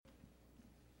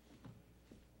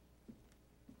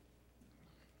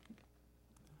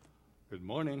Good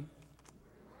morning.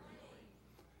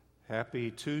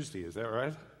 Happy Tuesday, is that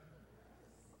right?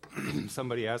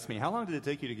 Somebody asked me, how long did it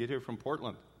take you to get here from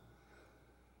Portland?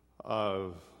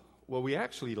 Well, we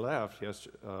actually left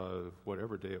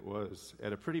whatever day it was,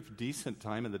 at a pretty decent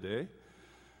time of the day.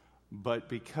 But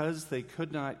because they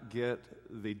could not get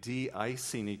the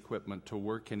de-icing equipment to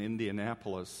work in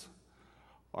Indianapolis,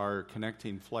 our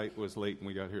connecting flight was late and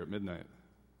we got here at midnight.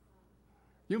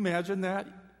 You imagine that?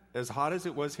 As hot as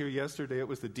it was here yesterday, it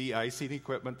was the de-icing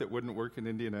equipment that wouldn't work in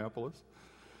Indianapolis.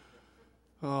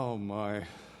 Oh my.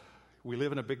 We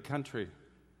live in a big country,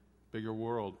 bigger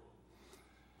world.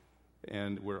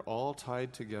 And we're all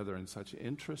tied together in such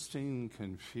interesting,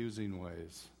 confusing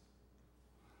ways.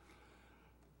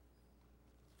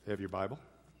 Have your Bible?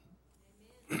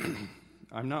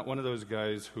 I'm not one of those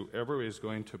guys who ever is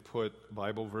going to put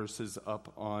Bible verses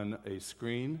up on a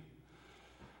screen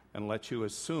and let you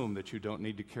assume that you don't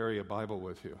need to carry a Bible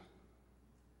with you.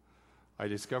 I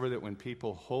discover that when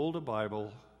people hold a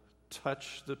Bible,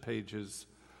 touch the pages,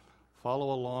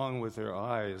 follow along with their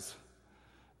eyes,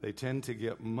 they tend to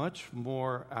get much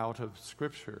more out of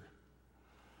Scripture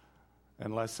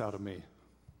and less out of me.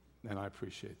 And I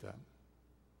appreciate that.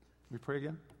 We pray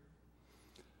again?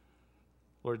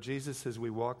 Lord Jesus, as we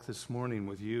walk this morning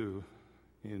with you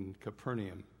in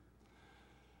Capernaum,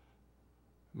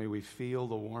 may we feel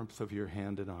the warmth of your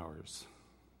hand in ours.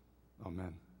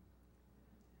 Amen.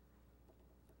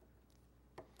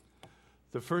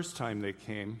 The first time they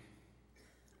came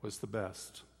was the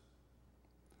best.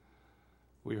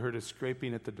 We heard a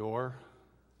scraping at the door.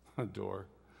 A door.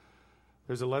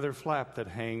 There's a leather flap that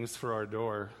hangs for our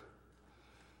door.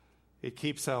 It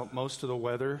keeps out most of the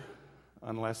weather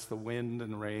unless the wind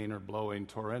and rain are blowing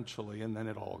torrentially, and then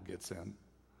it all gets in.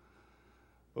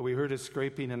 But we heard a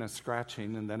scraping and a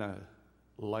scratching, and then a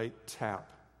light tap,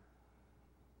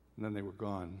 and then they were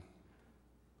gone.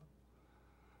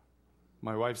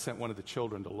 My wife sent one of the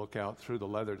children to look out through the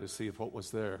leather to see if what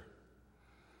was there.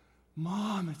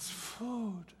 Mom, it's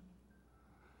food.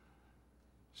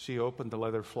 She opened the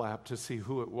leather flap to see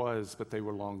who it was, but they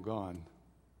were long gone.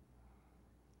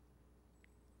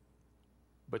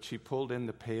 But she pulled in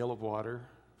the pail of water,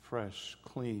 fresh,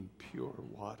 clean, pure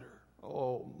water.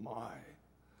 Oh my.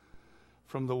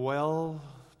 From the well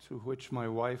to which my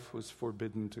wife was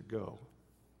forbidden to go.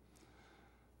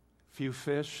 Few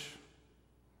fish,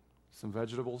 some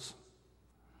vegetables,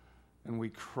 and we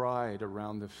cried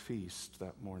around the feast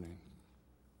that morning.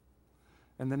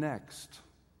 And the next,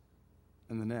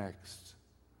 and the next.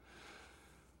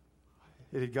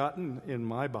 It had gotten in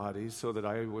my body so that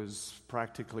I was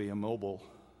practically immobile.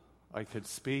 I could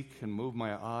speak and move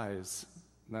my eyes,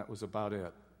 and that was about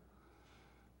it.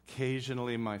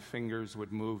 Occasionally, my fingers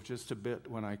would move just a bit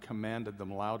when I commanded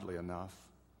them loudly enough.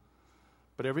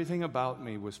 But everything about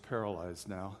me was paralyzed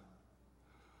now.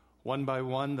 One by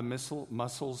one, the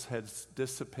muscles had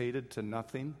dissipated to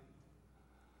nothing.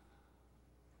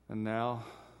 And now,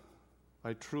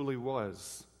 I truly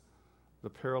was the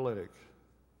paralytic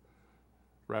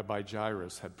Rabbi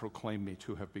Jairus had proclaimed me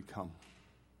to have become.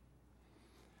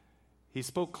 He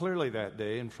spoke clearly that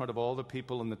day in front of all the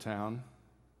people in the town.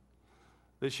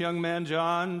 This young man,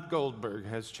 John Goldberg,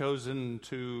 has chosen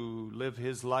to live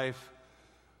his life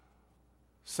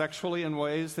sexually in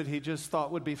ways that he just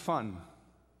thought would be fun.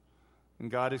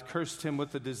 And God has cursed him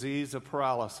with the disease of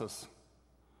paralysis.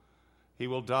 He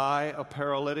will die a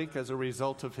paralytic as a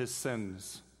result of his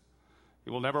sins.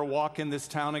 He will never walk in this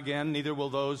town again, neither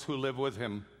will those who live with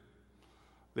him.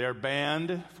 They are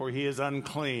banned, for he is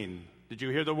unclean. Did you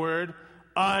hear the word?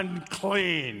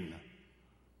 Unclean.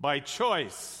 By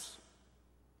choice.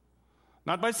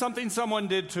 Not by something someone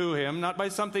did to him, not by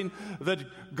something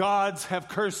that gods have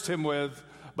cursed him with,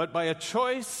 but by a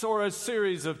choice or a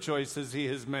series of choices he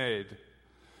has made.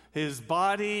 His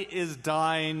body is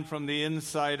dying from the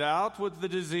inside out with the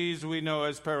disease we know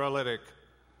as paralytic.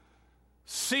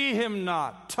 See him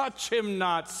not, touch him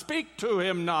not, speak to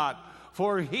him not,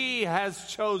 for he has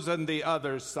chosen the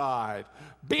other side.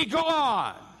 Be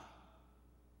gone!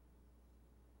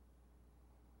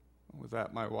 With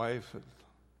that, my wife had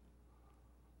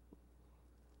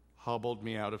hobbled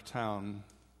me out of town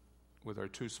with our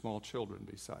two small children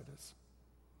beside us.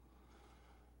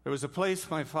 There was a place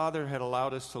my father had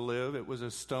allowed us to live. It was a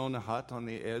stone hut on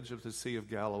the edge of the Sea of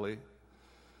Galilee.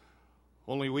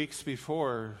 Only weeks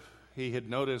before, he had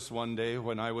noticed one day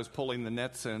when I was pulling the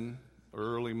nets in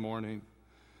early morning.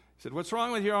 He said, "What's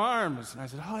wrong with your arms?" And I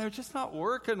said, "Oh, they're just not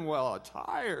working well. I'm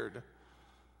tired."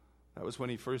 That was when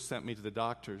he first sent me to the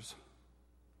doctors.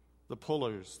 The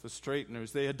pullers, the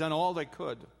straighteners, they had done all they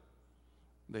could.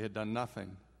 They had done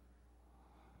nothing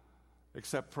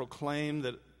except proclaim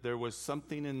that there was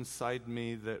something inside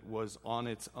me that was on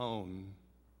its own,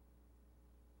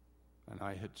 and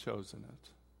I had chosen it.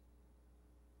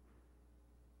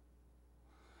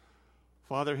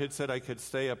 Father had said I could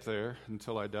stay up there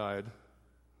until I died,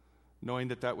 knowing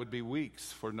that that would be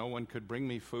weeks, for no one could bring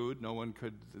me food,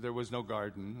 there was no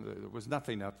garden, there was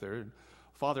nothing up there.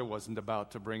 Father wasn't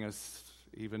about to bring us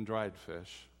even dried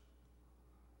fish,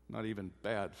 not even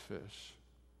bad fish.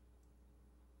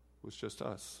 It was just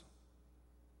us.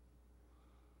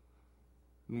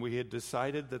 And we had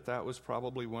decided that that was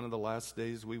probably one of the last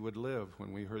days we would live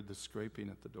when we heard the scraping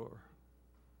at the door.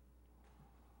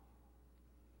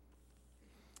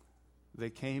 They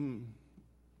came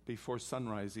before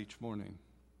sunrise each morning,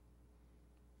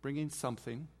 bringing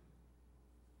something.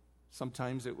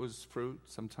 Sometimes it was fruit,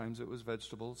 sometimes it was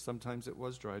vegetables, sometimes it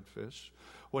was dried fish.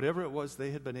 Whatever it was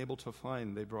they had been able to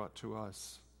find, they brought to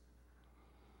us.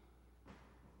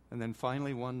 And then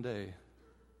finally one day,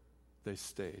 they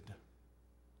stayed.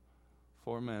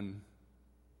 4 men.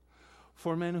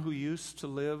 4 men who used to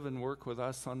live and work with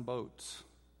us on boats.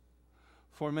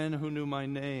 4 men who knew my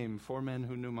name. 4 men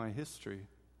who knew my history.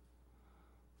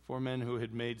 4 men who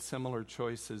had made similar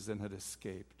choices and had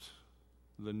escaped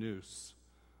the noose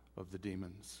of the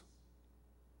demons.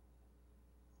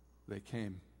 They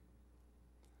came.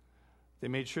 They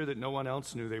made sure that no one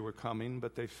else knew they were coming,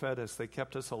 but they fed us, they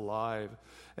kept us alive,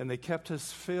 and they kept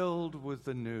us filled with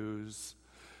the news.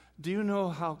 Do you know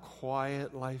how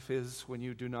quiet life is when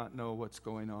you do not know what's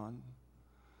going on?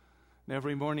 And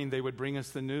every morning they would bring us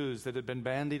the news that had been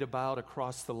bandied about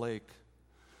across the lake.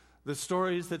 The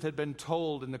stories that had been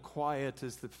told in the quiet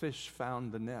as the fish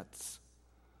found the nets.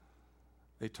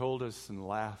 They told us and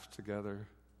laughed together.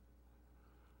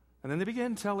 And then they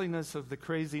began telling us of the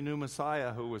crazy new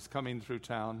Messiah who was coming through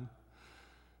town.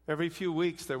 Every few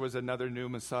weeks there was another new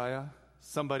Messiah,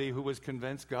 somebody who was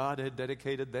convinced God had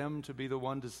dedicated them to be the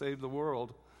one to save the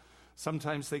world.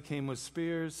 Sometimes they came with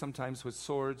spears, sometimes with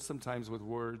swords, sometimes with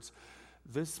words.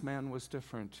 This man was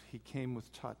different. He came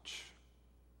with touch.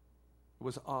 It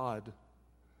was odd.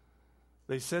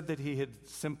 They said that he had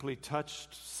simply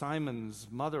touched Simon's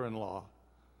mother-in-law.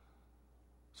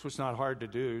 This was not hard to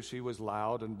do. She was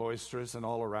loud and boisterous and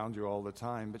all around you all the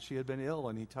time, but she had been ill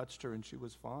and he touched her and she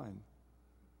was fine.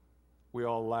 We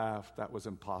all laughed. That was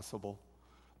impossible.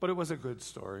 But it was a good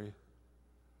story.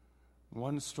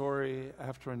 One story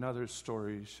after another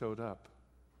story showed up.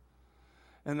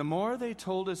 And the more they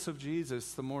told us of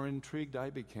Jesus, the more intrigued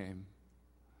I became.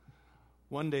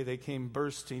 One day they came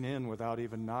bursting in without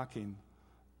even knocking.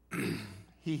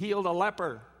 He healed a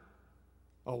leper.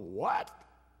 A what?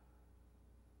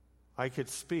 I could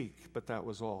speak, but that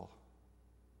was all.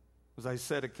 As I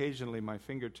said, occasionally my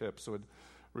fingertips would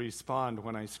respond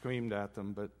when I screamed at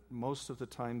them, but most of the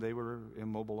time they were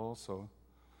immobile also.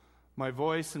 My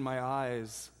voice and my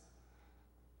eyes,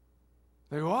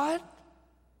 they what?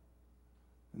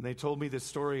 And they told me the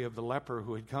story of the leper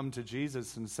who had come to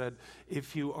Jesus and said,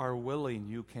 if you are willing,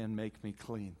 you can make me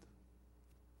clean.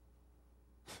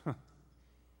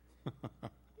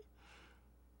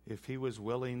 If he was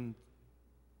willing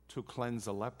to cleanse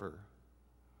a leper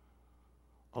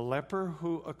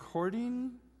who,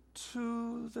 according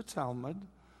to the Talmud,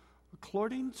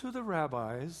 according to the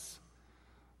rabbis,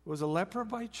 was a leper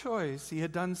by choice. He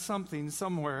had done something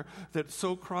somewhere that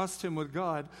so crossed him with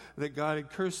God that God had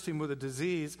cursed him with a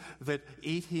disease that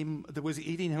was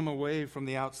eating him away from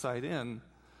the outside in.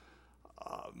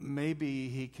 Maybe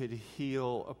he could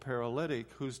heal a paralytic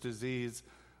whose disease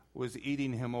was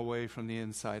eating him away from the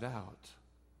inside out.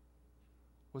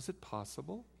 Was it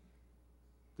possible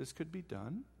this could be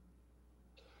done?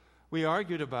 We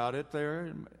argued about it there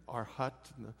in our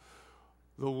hut,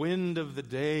 the wind of the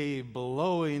day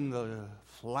blowing the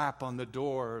flap on the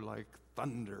door like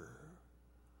thunder.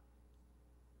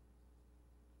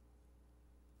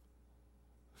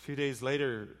 A few days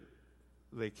later,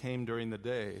 they came during the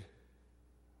day.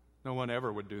 No one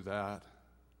ever would do that.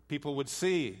 People would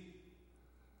see.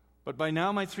 But by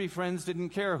now my 3 friends didn't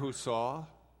care who saw,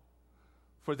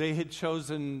 for they had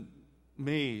chosen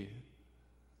me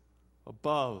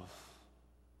above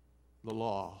the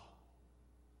law.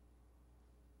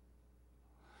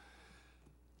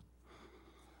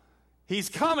 He's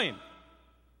coming.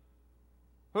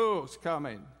 Who's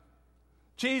coming?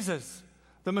 Jesus,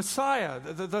 the Messiah,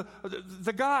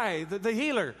 the guy, the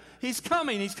healer. He's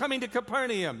coming. He's coming to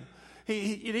Capernaum.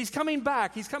 He's coming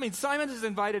back. He's coming. Simon has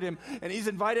invited him, and he's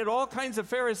invited all kinds of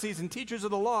Pharisees and teachers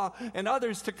of the law and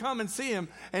others to come and see him.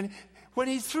 And when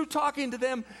he's through talking to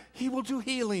them, he will do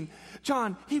healing.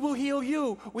 John, he will heal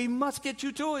you. We must get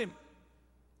you to him.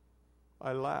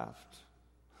 I laughed.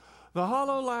 The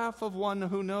hollow laugh of one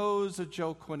who knows a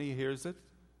joke when he hears it.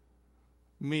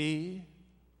 Me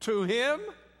to him?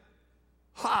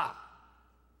 Ha!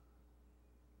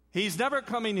 He's never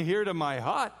coming here to my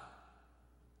hut.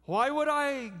 Why would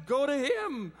I go to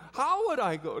him? How would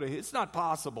I go to him? It's not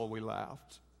possible, we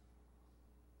laughed.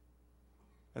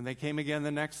 And they came again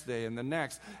the next day and the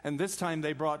next. And this time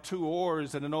they brought 2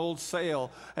 oars and an old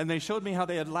sail. And they showed me how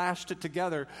they had lashed it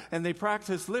together. And they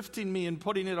practiced lifting me and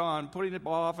putting it on, putting it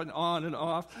off and on and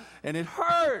off. And it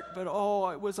hurt, but oh,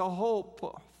 it was a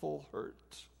hopeful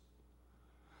hurt.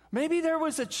 Maybe there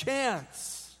was a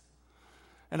chance.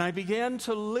 And I began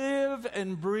to live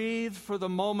and breathe for the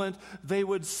moment they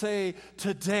would say,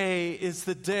 today is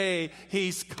the day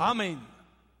he's coming.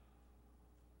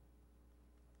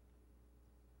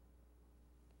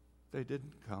 They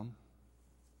didn't come.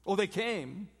 Oh, they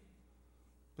came,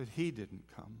 but he didn't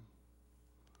come.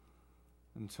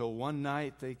 Until one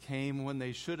night they came when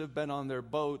they should have been on their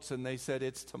boats, and they said,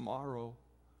 it's tomorrow.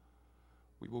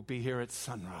 We will be here at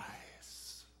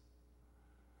sunrise.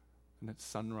 And at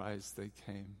sunrise they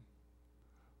came.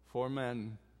 4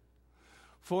 men.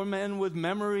 4 men with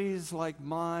memories like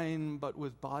mine, but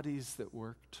with bodies that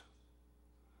worked.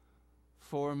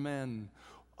 4 men.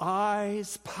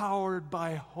 Eyes powered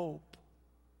by hope.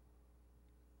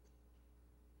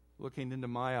 Looking into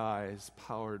my eyes,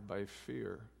 powered by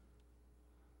fear.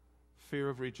 Fear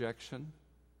of rejection,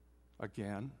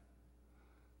 again.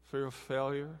 Fear of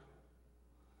failure.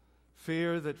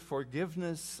 Fear that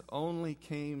forgiveness only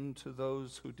came to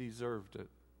those who deserved it.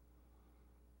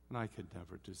 And I could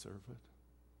never deserve it.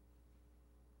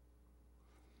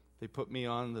 They put me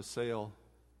on the sail.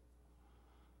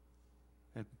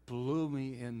 It blew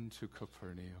me into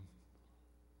Capernaum.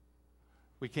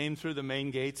 We came through the main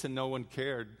gates and no one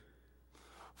cared.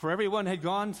 For everyone had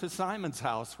gone to Simon's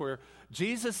house where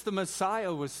Jesus the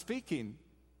Messiah was speaking.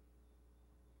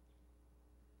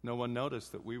 No one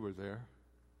noticed that we were there.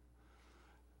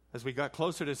 As we got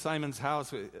closer to Simon's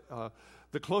house,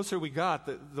 the closer we got,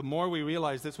 the more we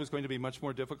realized this was going to be much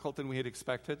more difficult than we had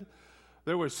expected.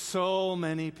 There were so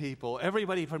many people.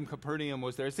 Everybody from Capernaum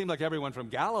was there. It seemed like everyone from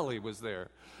Galilee was there.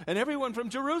 And everyone from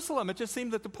Jerusalem. It just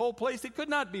seemed that the whole place, it could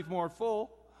not be more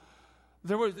full.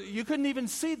 You couldn't even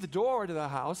see the door to the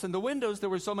house. And the windows,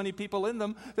 there were so many people in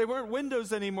them. They weren't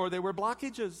windows anymore. They were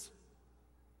blockages.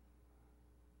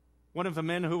 One of the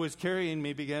men who was carrying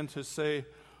me began to say,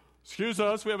 excuse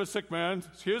us, we have a sick man.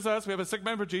 Excuse us, we have a sick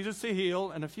man for Jesus to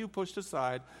heal. And a few pushed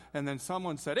aside. And then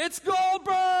someone said, it's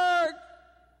Goldberg!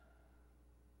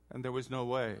 And there was no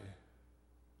way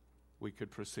we could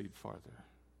proceed farther.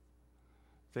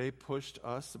 They pushed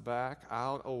us back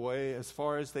out away as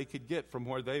far as they could get from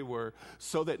where they were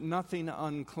so that nothing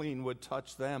unclean would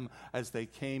touch them as they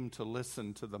came to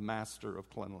listen to the master of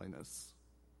cleanliness.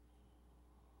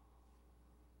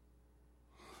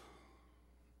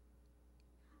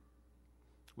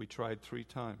 We tried 3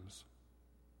 times.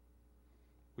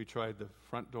 We tried the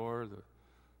front door, the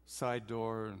side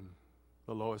door, and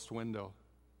the lowest window.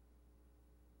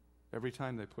 Every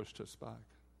time they pushed us back.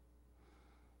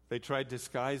 They tried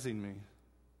disguising me.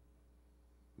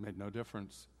 Made no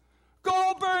difference.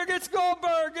 Goldberg, it's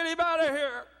Goldberg, get him out of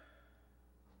here.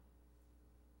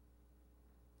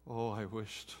 Oh, I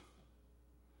wished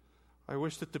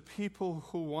that the people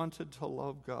who wanted to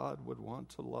love God would want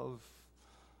to love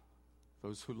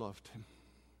those who loved him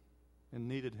and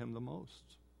needed him the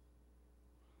most.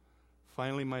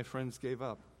 Finally, my friends gave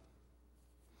up.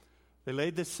 They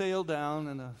laid the sail down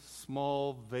in a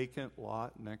small vacant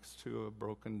lot next to a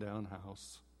broken down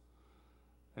house.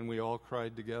 And we all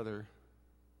cried together,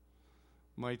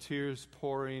 my tears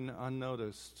pouring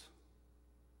unnoticed,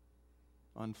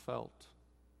 unfelt,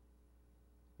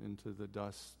 into the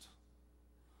dust.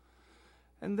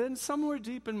 And then somewhere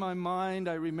deep in my mind,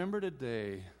 I remembered a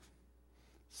day,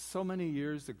 so many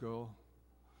years ago,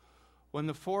 when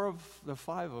the 5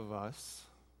 of us,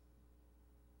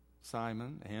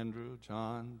 Simon, Andrew,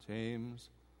 John, James,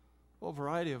 a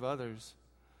variety of others.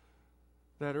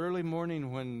 That early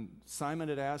morning when Simon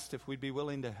had asked if we'd be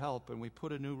willing to help and we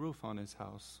put a new roof on his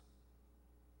house.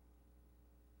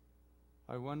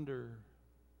 I wonder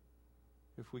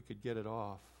if we could get it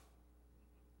off.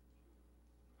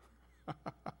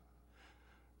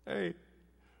 Hey,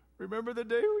 remember the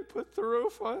day we put the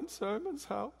roof on Simon's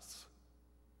house?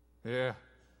 Yeah,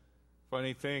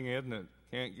 funny thing, isn't it?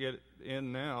 Can't get it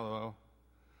in now, though.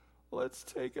 Let's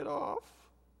take it off.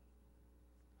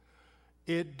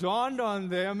 It dawned on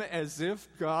them as if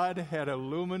God had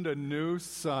illumined a new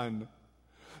sun.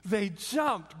 They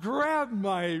jumped, grabbed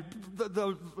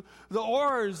the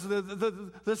oars,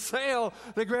 the sail.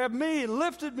 They grabbed me,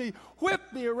 lifted me,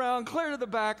 whipped me around, clear to the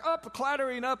back, up,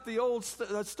 clattering up the old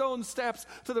stone steps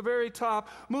to the very top,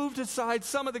 moved aside.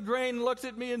 Some of the grain looked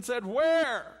at me and said,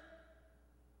 "Where?"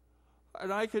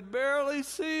 And I could barely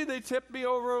see. They tipped me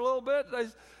over a little bit.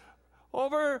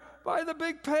 Over by the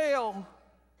big pail.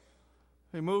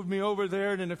 They moved me over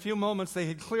there, and in a few moments they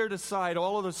had cleared aside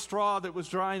all of the straw that was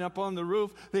drying up on the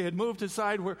roof. They had moved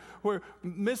aside where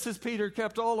Mrs. Peter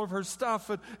kept all of her stuff,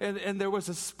 and there was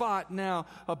a spot now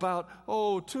about,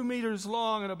 2 meters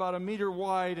long and about 1 meter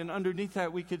wide, and underneath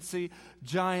that we could see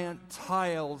giant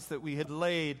tiles that we had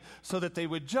laid so that they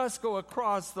would just go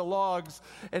across the logs,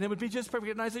 and it would be just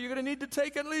perfect. And I said, "You're going to need to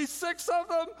take at least 6 of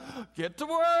them. Get to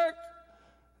work."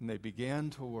 And they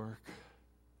began to work.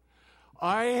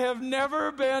 I have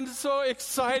never been so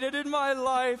excited in my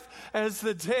life as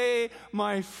the day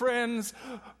my friends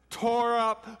tore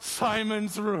up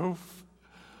Simon's roof.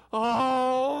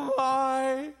 Oh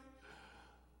my!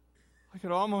 I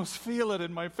could almost feel it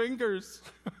in my fingers.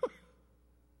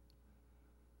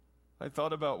 I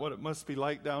thought about what it must be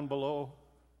like down below.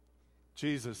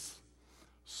 Jesus,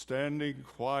 standing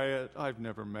quiet, I've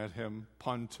never met him,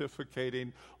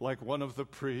 pontificating like one of the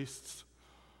priests.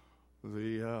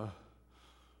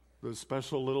 The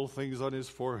special little things on his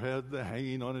forehead, the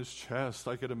hanging on his chest.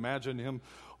 I could imagine him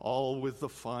all with the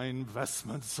fine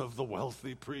vestments of the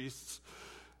wealthy priests,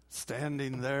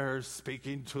 standing there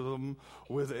speaking to them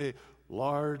with a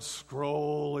large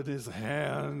scroll in his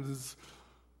hands.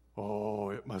 Oh,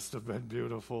 it must have been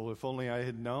beautiful. If only I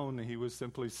had known he was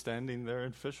simply standing there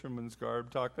in fisherman's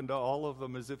garb, talking to all of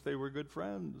them as if they were good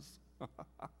friends.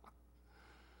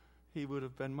 He would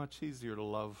have been much easier to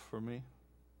love for me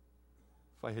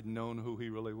if I had known who he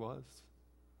really was.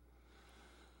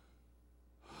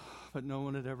 But no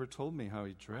one had ever told me how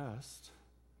he dressed.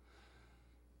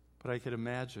 But I could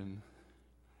imagine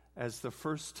as the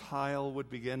first tile would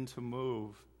begin to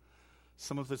move,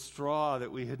 some of the straw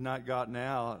that we had not gotten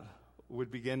out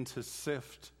would begin to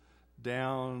sift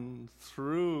down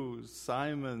through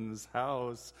Simon's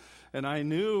house. And I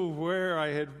knew where I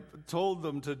had told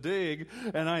them to dig,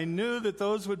 and I knew that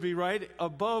those would be right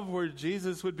above where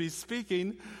Jesus would be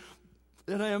speaking.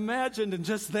 And I imagined, and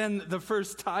just then the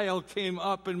first tile came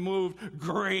up and moved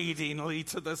gratingly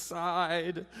to the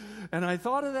side. And I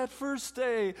thought of that first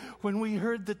day when we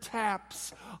heard the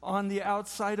taps on the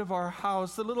outside of our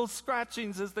house, the little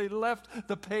scratchings as they left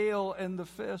the pail and the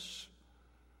fish.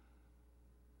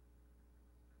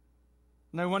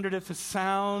 And I wondered if the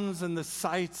sounds and the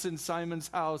sights in Simon's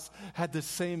house had the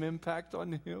same impact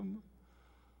on him.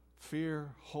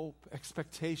 Fear, hope,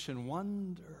 expectation,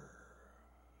 wonder.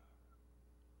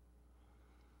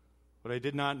 What I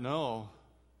did not know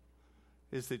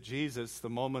is that Jesus, the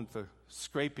moment the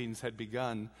scrapings had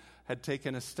begun, had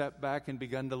taken a step back and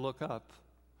begun to look up,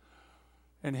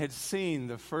 and had seen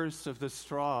the first of the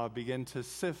straw begin to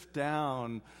sift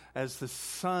down as the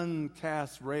sun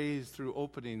cast rays through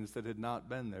openings that had not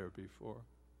been there before.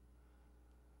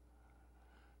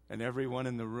 And everyone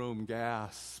in the room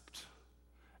gasped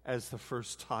as the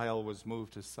first tile was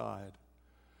moved aside,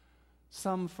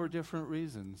 some for different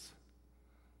reasons.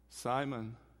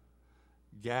 Simon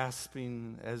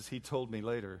gasping, as he told me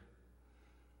later,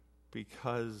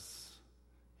 because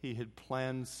he had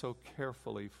planned so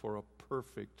carefully for a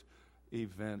perfect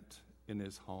event in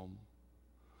his home,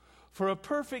 for a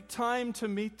perfect time to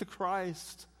meet the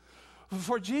Christ,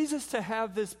 for Jesus to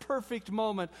have this perfect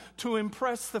moment to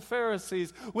impress the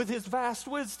Pharisees with his vast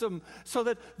wisdom so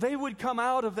that they would come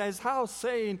out of his house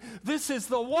saying, "This is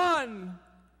the one."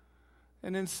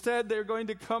 And instead they're going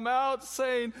to come out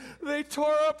saying, "They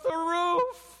tore up the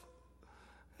roof."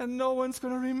 And no one's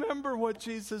going to remember what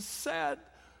Jesus said.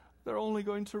 They're only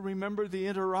going to remember the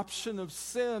interruption of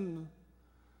sin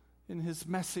in his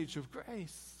message of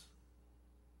grace.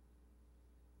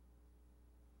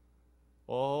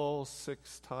 All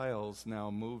 6 tiles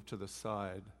now moved to the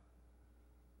side.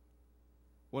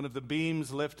 One of the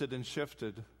beams lifted and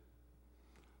shifted.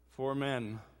 4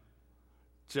 men.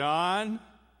 "John,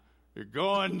 you're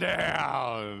going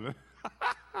down."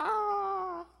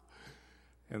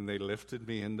 And they lifted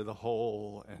me into the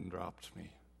hole and dropped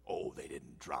me. Oh, they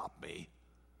didn't drop me.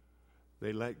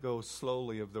 They let go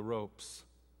slowly of the ropes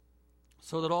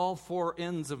so that all 4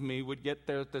 ends of me would get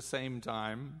there at the same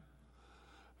time.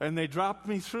 And they dropped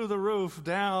me through the roof,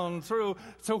 down through,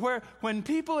 so when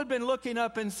people had been looking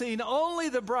up and seeing only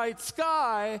the bright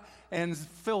sky and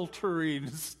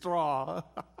filtering straw,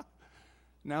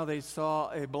 now they saw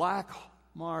a black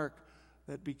mark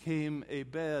that became a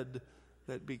bed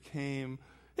that became,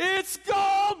 "It's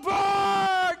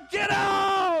Goldberg!" Get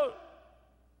out!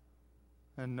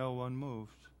 And no one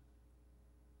moved.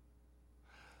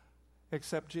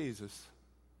 Except Jesus,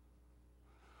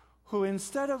 who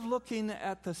instead of looking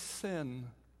at the sin,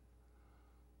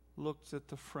 looked at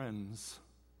the friends.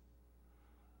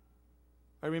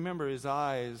 I remember his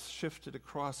eyes shifted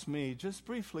across me, just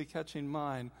briefly catching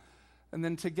mine, and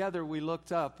then together we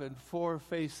looked up, and 4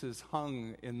 faces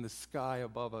hung in the sky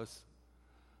above us.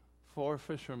 4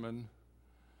 fishermen.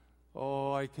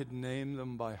 Oh, I could name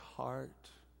them by heart.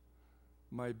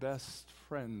 My best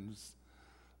friends.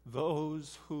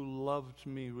 Those who loved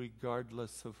me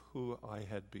regardless of who I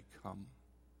had become.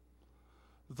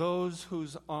 Those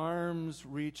whose arms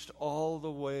reached all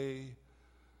the way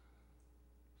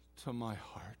to my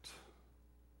heart.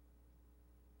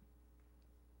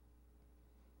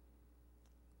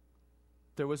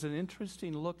 There was an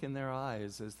interesting look in their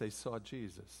eyes as they saw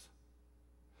Jesus.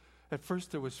 At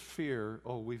first there was fear.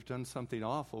 Oh, we've done something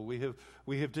awful. We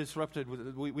have disrupted.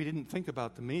 We didn't think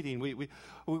about the meeting.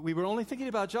 We were only thinking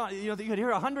about John. You could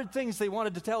hear 100 things they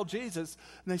wanted to tell Jesus,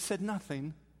 and they said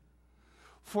nothing.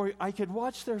 For I could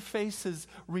watch their faces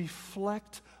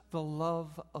reflect the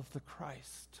love of the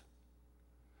Christ.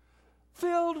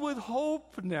 Filled with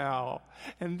hope now.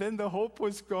 And then the hope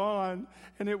was gone,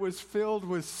 and it was filled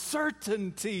with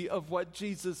certainty of what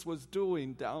Jesus was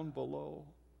doing down below.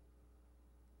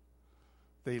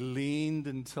 They leaned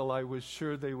until I was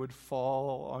sure they would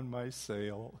fall on my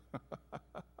sail.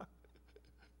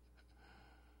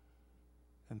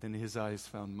 And then his eyes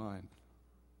found mine.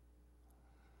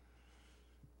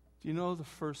 Do you know the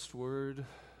first word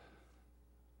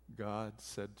God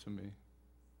said to me?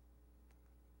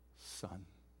 Son.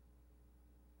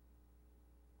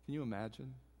 Can you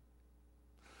imagine?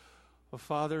 A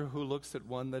father who looks at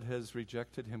one that has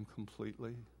rejected him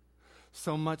completely.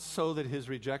 So much so that his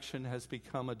rejection has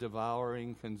become a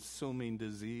devouring, consuming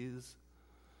disease.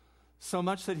 So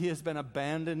much that he has been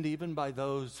abandoned even by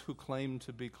those who claim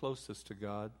to be closest to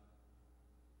God.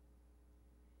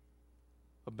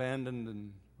 Abandoned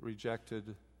and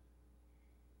rejected,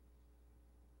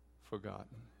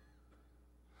 forgotten.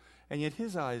 And yet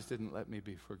his eyes didn't let me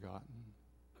be forgotten.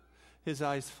 His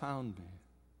eyes found me.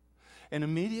 And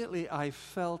immediately I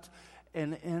felt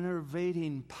an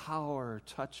enervating power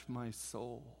touch my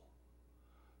soul.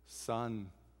 Son,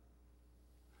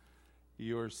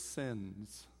 your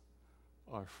sins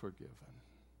are forgiven.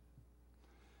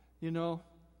 You know,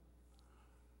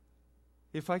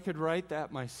 if I could write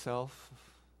that myself,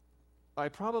 I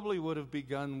probably would have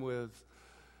begun with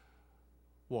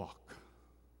walk.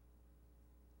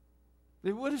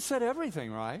 It would have said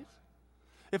everything, right?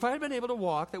 If I had been able to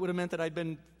walk, that would have meant that I'd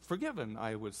been forgiven,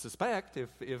 I would suspect,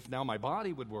 if now my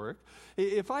body would work.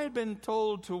 If I had been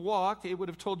told to walk, it would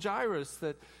have told Jairus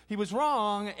that he was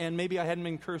wrong and maybe I hadn't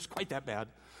been cursed quite that bad.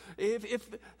 If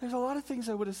there's a lot of things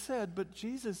I would have said, but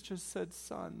Jesus just said,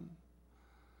 son.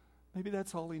 Maybe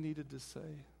that's all he needed to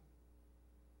say.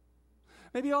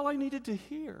 Maybe all I needed to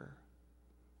hear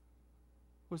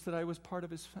was that I was part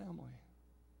of his family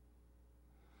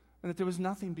and that there was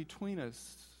nothing between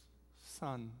us.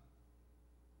 Son,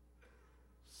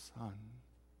 son,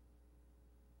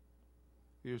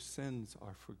 your sins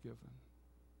are forgiven.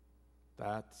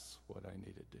 That's what I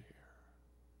needed to hear.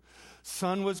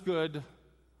 Son was good,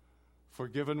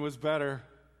 forgiven was better.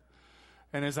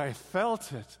 And as I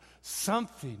felt it,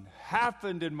 something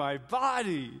happened in my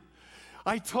body.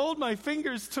 I told my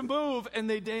fingers to move, and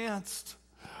they danced.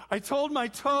 I told my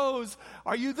toes,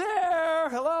 are you there?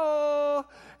 Hello?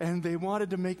 And they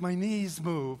wanted to make my knees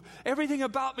move. Everything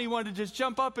about me wanted to just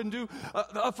jump up and do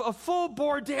a full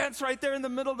bore dance right there in the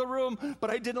middle of the room, but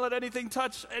I didn't let anything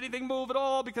touch, anything move at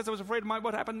all because I was afraid of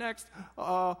what happened next.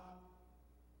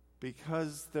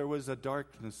 Because there was a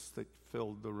darkness that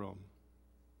filled the room.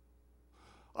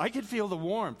 I could feel the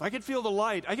warmth. I could feel the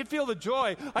light. I could feel the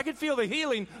joy. I could feel the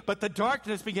healing, but the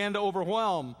darkness began to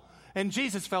overwhelm. And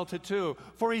Jesus felt it too,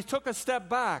 for he took a step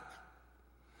back.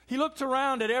 He looked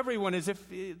around at everyone as if,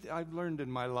 I've learned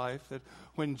in my life that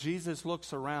when Jesus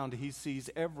looks around, he sees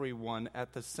everyone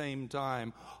at the same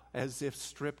time as if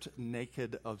stripped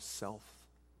naked of self.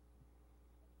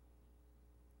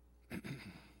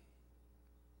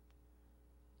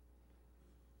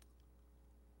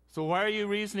 So why are you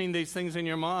reasoning these things in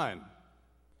your mind?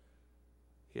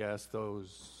 He asked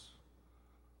those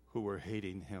who were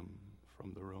hating him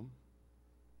from the room.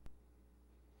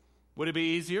 Would it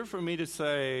be easier for me to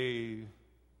say,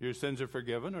 your sins are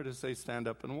forgiven, or to say, stand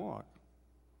up and walk?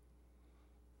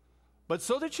 But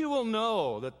so that you will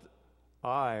know that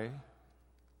I,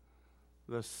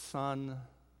 the Son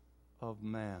of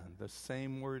Man, the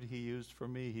same word he used for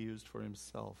me, he used for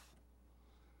himself.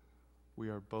 We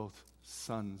are both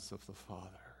sons of the Father.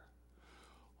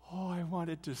 Oh, I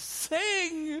wanted to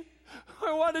sing.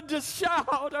 I wanted to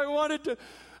shout. I wanted to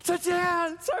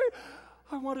dance.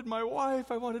 I wanted my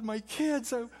wife. I wanted my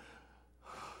kids.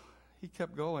 He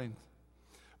kept going.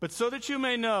 But so that you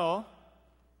may know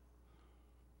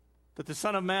that the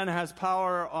Son of Man has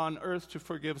power on earth to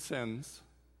forgive sins.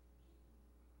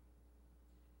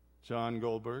 John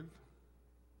Goldberg,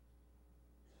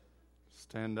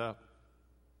 stand up.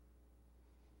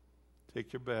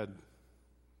 Take your bed.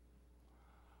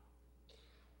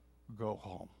 Go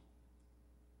home.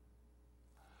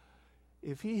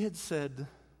 If he had said,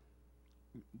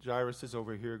 Jairus is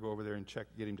over here, go over there and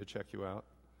get him to check you out.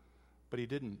 But he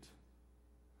didn't.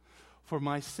 For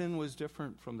my sin was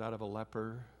different from that of a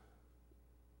leper.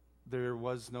 There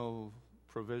was no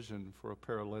provision for a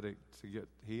paralytic to get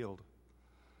healed,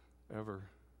 ever.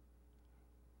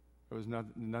 There was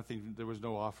nothing. There was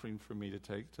no offering for me to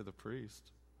take to the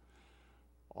priest.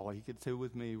 All he could do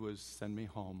with me was send me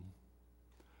home.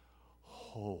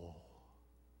 Whole.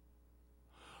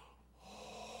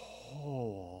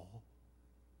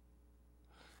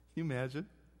 Can you imagine?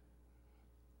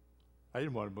 I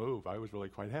didn't want to move. I was really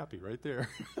quite happy right there.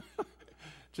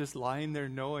 Just lying there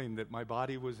knowing that my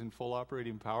body was in full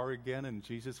operating power again and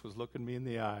Jesus was looking me in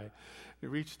the eye. He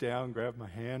reached down, grabbed my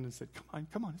hand and said,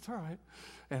 come on, it's all right.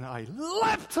 And I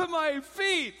leapt to my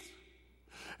feet.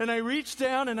 And I reached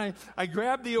down and I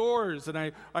grabbed the oars and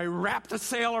I wrapped a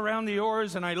sail around the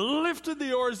oars and I lifted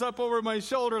the oars up over my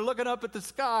shoulder looking up at the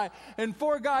sky. And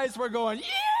 4 guys were going, yeah!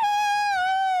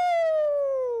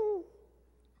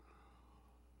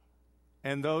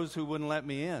 And those who wouldn't let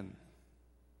me in,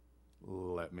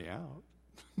 let me out.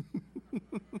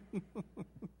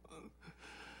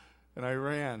 And I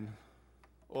ran.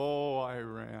 Oh, I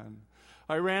ran.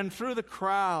 I ran through the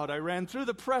crowd. I ran through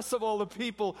the press of all the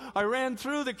people. I ran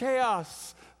through the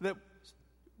chaos that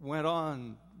went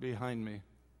on behind me.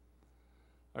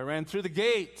 I ran through the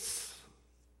gates.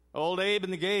 Old Abe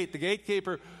in the gate, the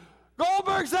gatekeeper.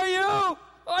 Goldberg, is that you?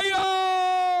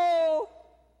 Ayo!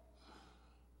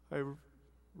 I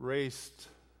raced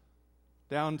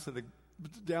down to the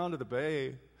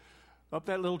bay, up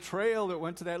that little trail that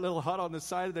went to that little hut on the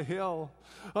side of the hill,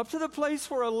 up to the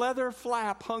place where a leather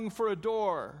flap hung for a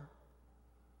door.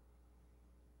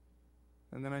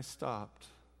 And then I stopped,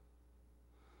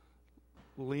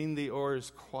 leaned the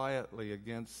oars quietly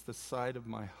against the side of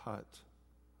my hut,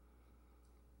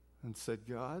 and said,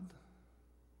 God,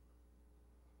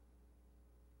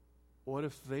 what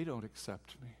if they don't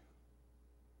accept me?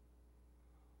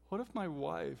 What if my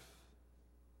wife,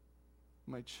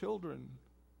 my children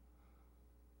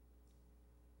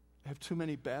have too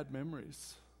many bad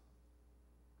memories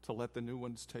to let the new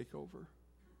ones take over?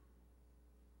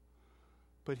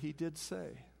 But he did say,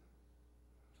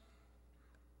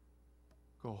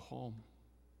 go home.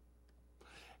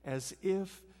 As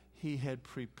if he had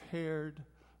prepared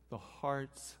the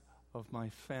hearts of my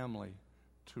family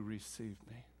to receive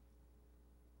me.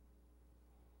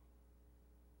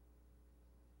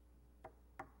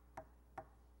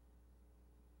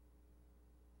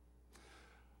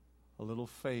 A little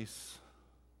face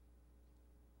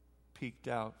peeked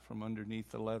out from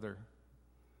underneath the leather,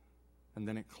 and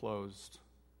then it closed.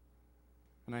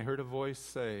 And I heard a voice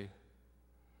say,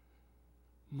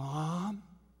 Mom,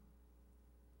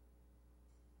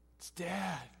 it's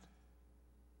Dad.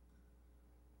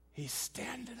 He's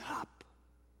standing up.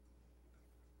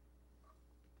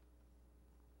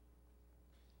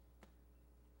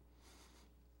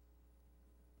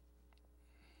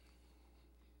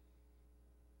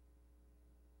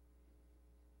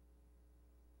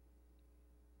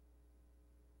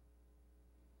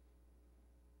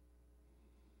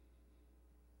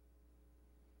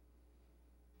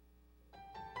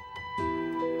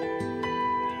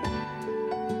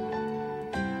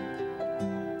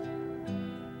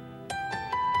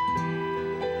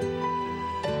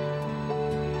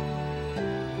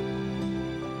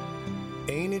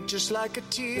 Just like a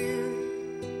tear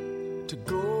to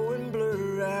go and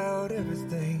blur out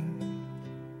everything.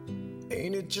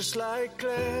 Ain't it just like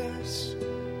glass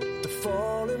to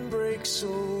fall and break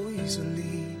so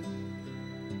easily?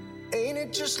 Ain't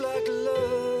it just like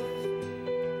love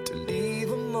to leave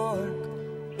a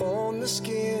mark on the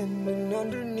skin and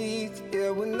underneath?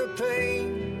 Yeah, when the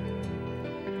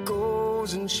pain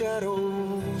goes and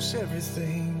shadows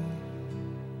everything.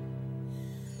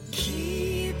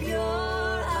 Keep your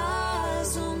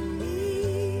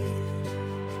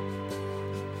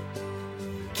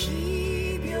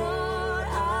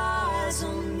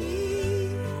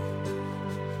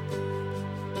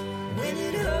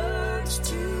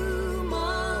too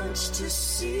much to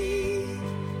see.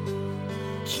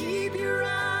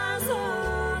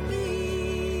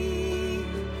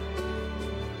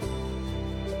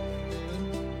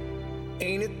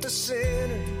 Ain't it the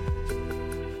sinner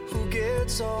who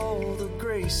gets all the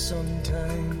grace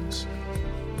sometimes?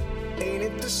 Ain't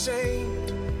it the saint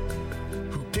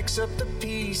who picks up the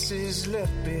pieces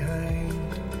left behind?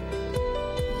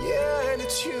 Yeah, and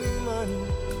it's human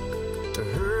to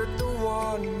hurt the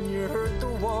one, you hurt the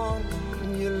one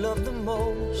you love the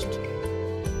most,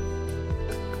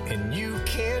 and you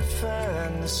can't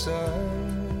find the sun.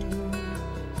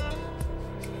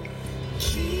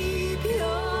 Keep your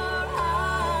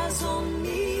eyes on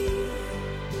me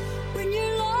when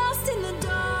you're lost in the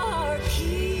dark.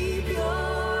 Keep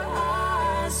your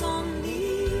eyes on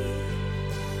me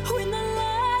when the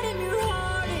light in your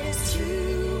heart is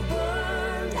too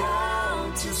burned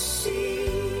out to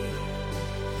see.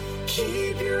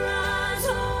 Keep your eyes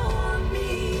on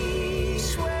me.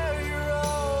 Swear you're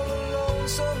all alone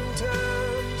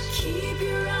sometimes. Keep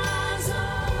your eyes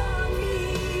on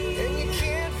me. And you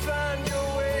can't find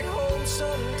your way home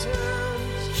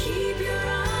sometimes. Keep your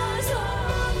eyes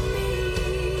on me.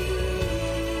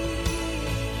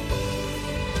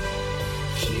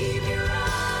 Keep your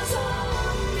eyes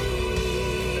on me.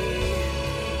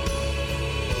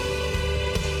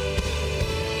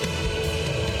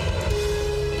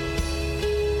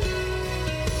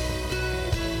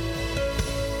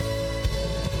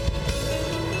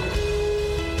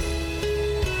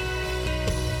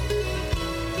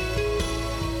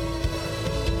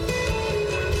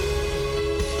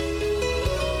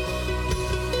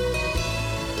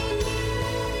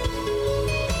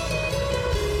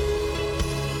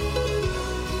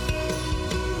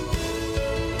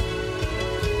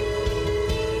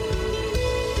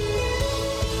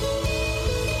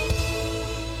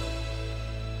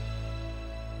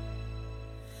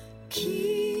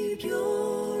 Keep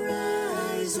your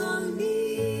eyes on me.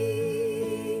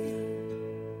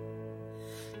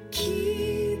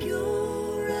 Keep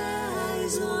your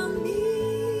eyes on me.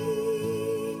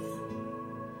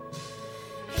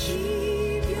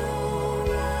 Keep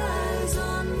your eyes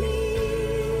on me.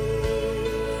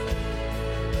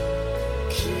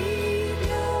 Keep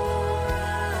your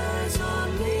eyes on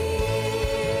me.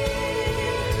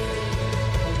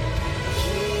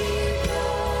 Keep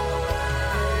your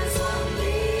eyes on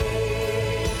me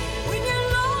when you're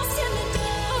lost in the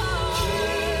dark.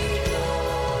 Keep your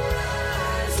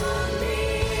eyes on me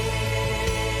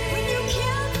when you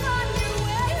can't find your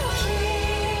way home.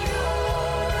 Keep your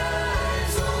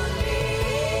eyes on me.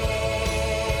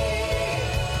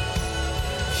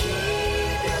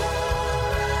 Keep your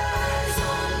eyes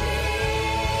on me.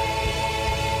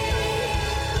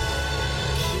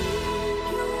 Keep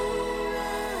your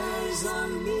eyes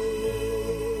on me.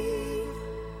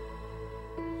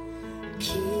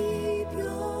 Keep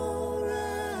your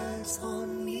eyes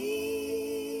on me.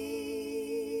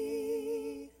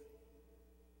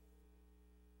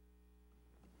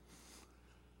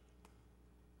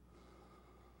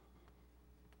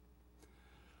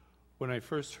 When I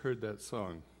first heard that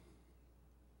song,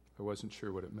 I wasn't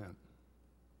sure what it meant.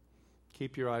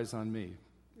 Keep your eyes on me.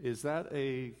 Is that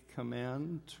a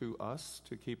command to us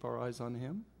to keep our eyes on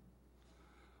him?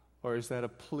 Or is that a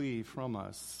plea from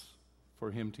us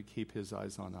for him to keep his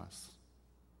eyes on us?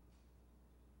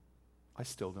 I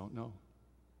still don't know.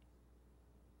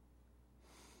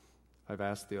 I've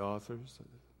asked the authors.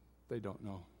 They don't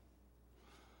know.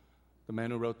 The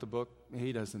man who wrote the book,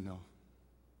 he doesn't know.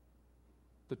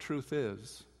 The truth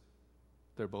is,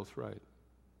 they're both right.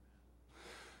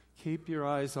 Keep your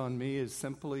eyes on me is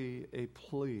simply a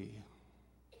plea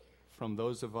from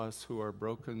those of us who are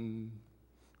broken,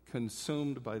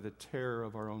 consumed by the terror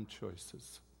of our own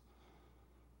choices.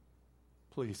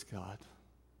 Please, God.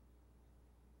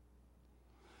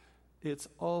 It's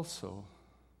also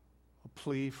a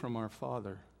plea from our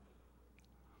Father.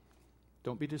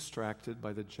 Don't be distracted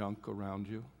by the junk around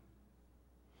you.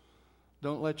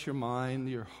 Don't let your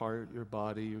mind, your heart, your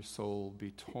body, your soul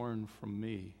be torn from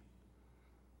me,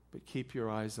 but keep your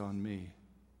eyes on me.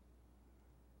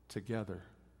 Together,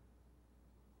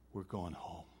 we're going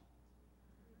home.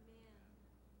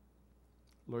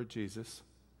 Lord Jesus,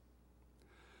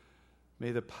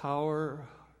 may the power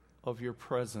of your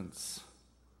presence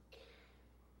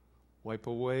wipe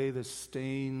away the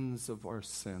stains of our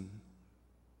sin.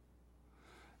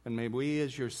 And may we,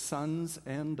 as your sons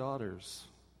and daughters,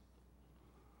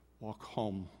 walk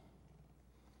home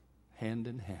hand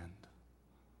in hand.